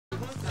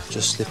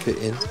Just slip it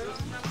in.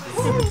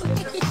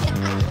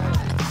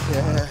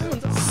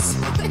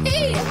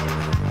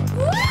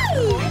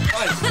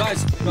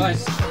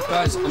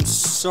 Guys, I'm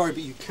sorry,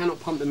 but you cannot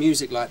pump the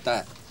music like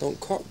that. Don't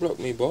cock block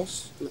me,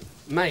 boss.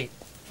 Mate,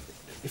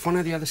 if one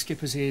of the other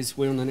skippers hears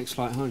we're on the next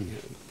flight home,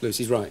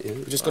 Lucy's right, yeah?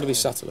 We've just got to be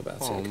subtle about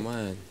it. Oh,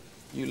 man.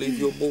 You leave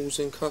your balls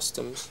in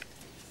customs.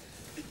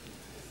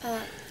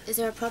 Is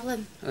there a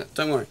problem?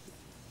 Don't worry.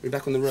 We'll be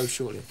back on the road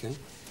shortly, OK?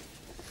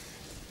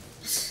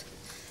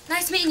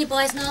 Nice meeting you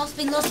boys, Noel. It's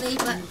been lovely,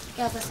 but...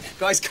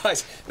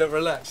 Guys, look,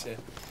 relax, yeah?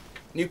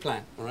 New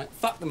plan, all right?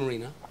 Fuck the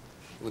marina.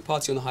 We'll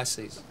party on the high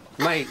seas.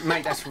 Mate,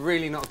 that's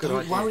really not a good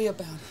idea. Don't worry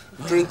about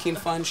it. Drinking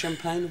fine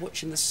champagne,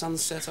 watching the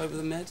sunset over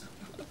the Med.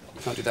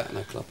 You can't do that in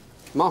no club.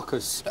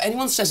 Marcus. If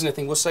anyone says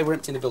anything, we'll say we're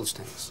emptying the bilge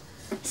tanks.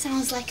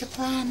 Sounds like a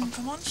plan.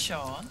 Come on,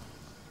 Sean.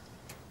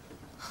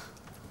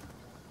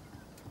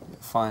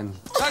 Fine.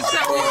 That's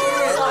that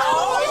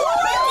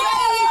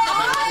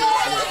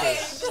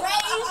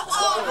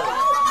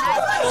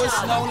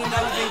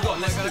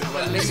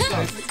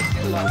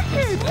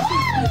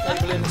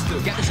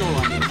Get the shore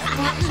on.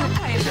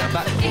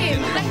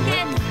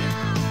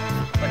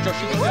 Josh,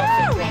 you can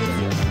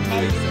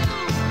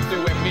do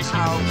it, Miss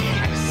Howe.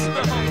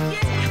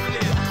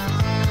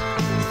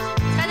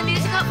 Turn the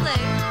music up, Lou.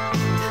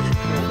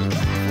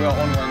 We are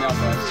on right now,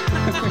 guys.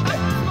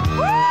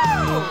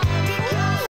 Woo!